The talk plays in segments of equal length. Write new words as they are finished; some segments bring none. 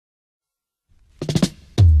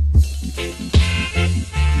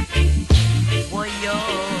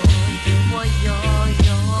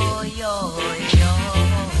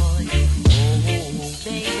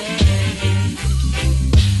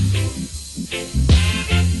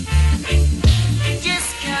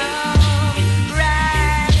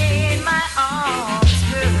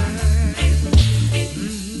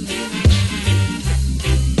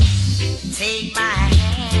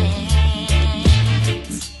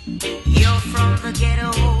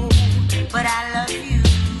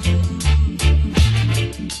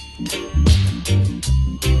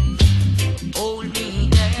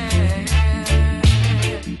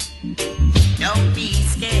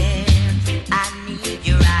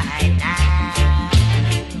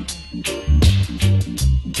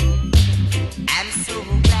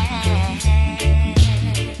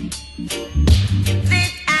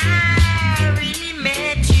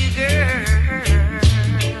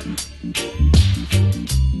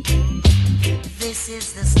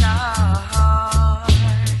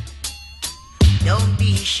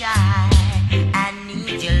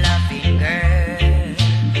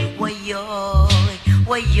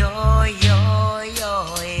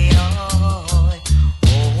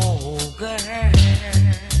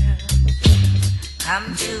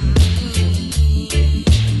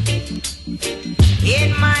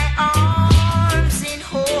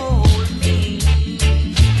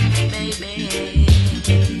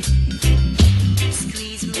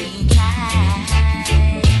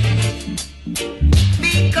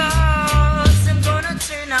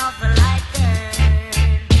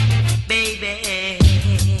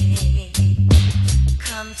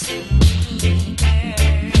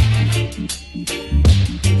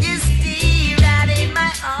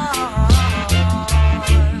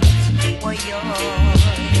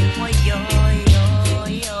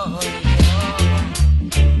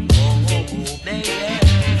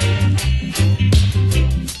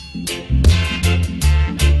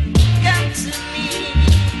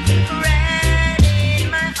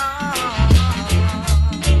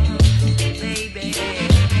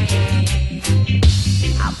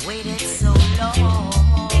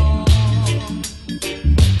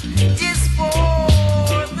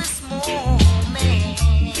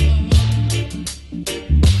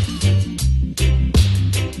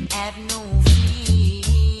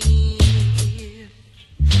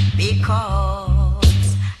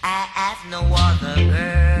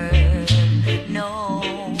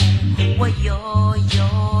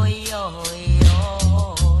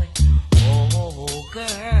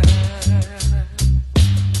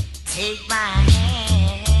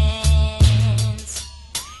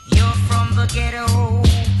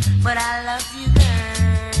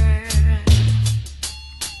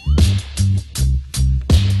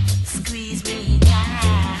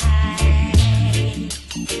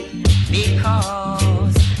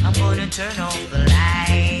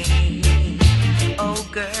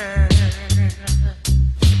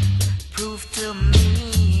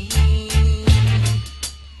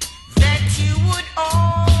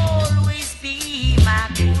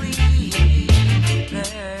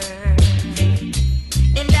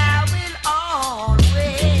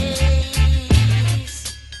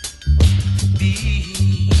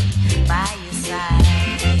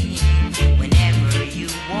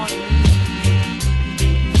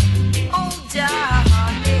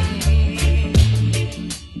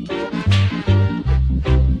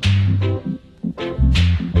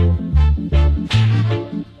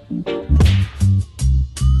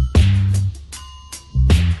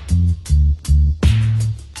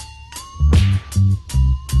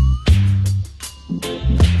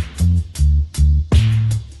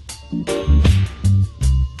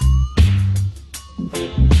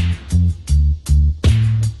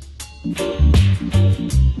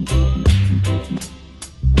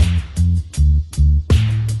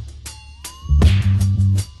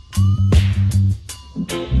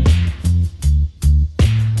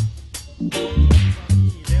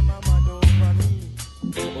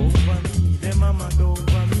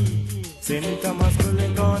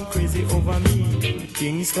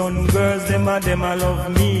Kingston girls, them a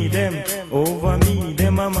love me, them over me,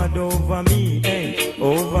 them a mad over me, hey,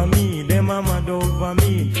 over me, them a mad over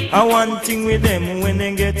me. I one thing with them when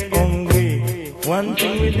they get hungry, one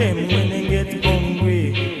thing with them when they get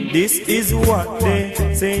hungry. This is what they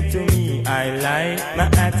say to me. I like my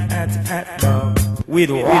at dog with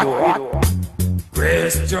what?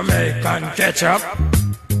 Grace Jamaican ketchup.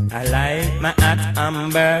 I like my at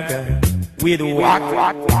hamburger with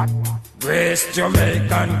what? Grace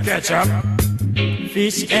Jamaican ketchup.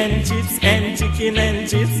 fish and chips and chicken and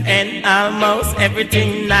chips and almost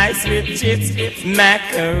everything nice with chips.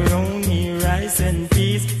 Macaroni, rice and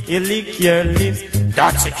peas, you lick your lips,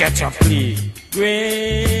 that's a ketchup please.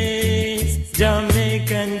 Grace,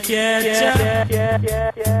 Jamaican ketchup.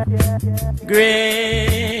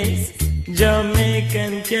 Grace,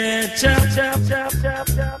 Jamaican ketchup.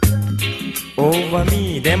 Over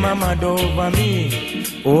me, them a mad over me.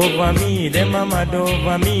 Over me, them a mad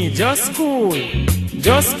over me. Just cool,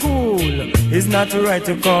 just cool. It's not right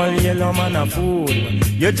to call Yellowman a fool.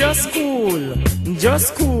 You're just cool,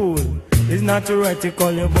 just cool. It's not right to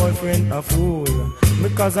call your boyfriend a fool,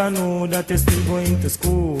 because I know that you're still going to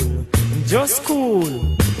school. Just cool,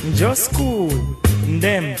 just cool.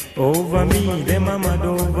 Them over me, them a mad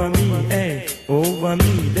over me, hey. Over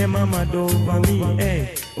me, them a mad over me,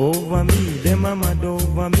 hey. Over me, them a mad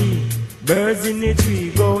over me. Birds in the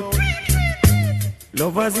tree go,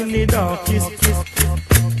 lovers in the dark kiss.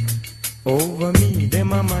 Over me,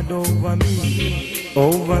 them a mad over me.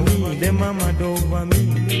 Over me, them a mad over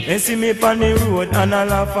me. They see me on the road and a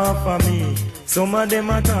laugh off me. Some of them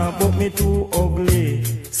a talk but me too ugly.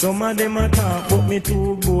 Some of them a talk but me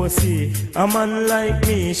too bossy. A man like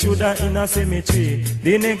me shoulda in a cemetery.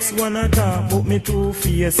 The next one a talk but me too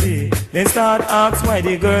fiercey. Then start ask why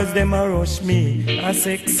the girls them a rush me. A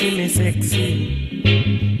sexy me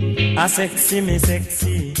sexy. A sexy me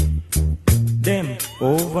sexy. Them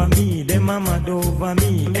over me, them a mad over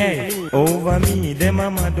me, hey. Over me, them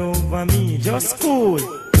a mad over me. Just cool,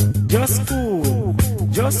 just cool,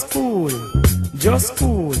 just cool, just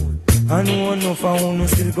cool. I know enough I wanna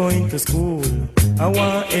still going to school. I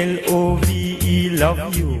want L-O-V-E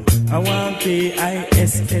love you. I want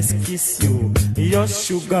K-I-S-S kiss you. Your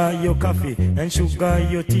sugar, your coffee, and sugar,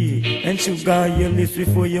 your tea, and sugar, your lips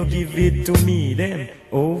before you give it to me. Then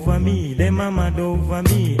over me, them a mad over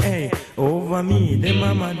me, hey. Over me, them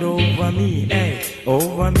a mad over me, hey.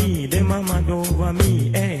 Over me, them a mad over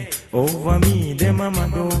me, hey. Over me, them a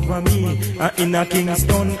mad over me. In a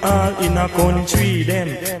Kingston, all in a country,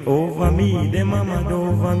 them over me, them a mad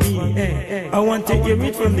over me, hey. I want to hear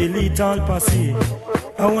it from the Lethal Posse.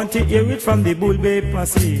 I want to hear it from the Bull Bay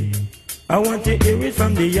Posse. I want to hear it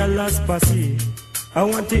from the Yallas Posse. I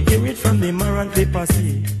want to hear it from the Marante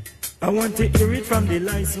Posse. I want to hear it from the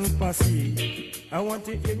License Posse. I want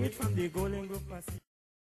to hear it from the Golden Grove Posse.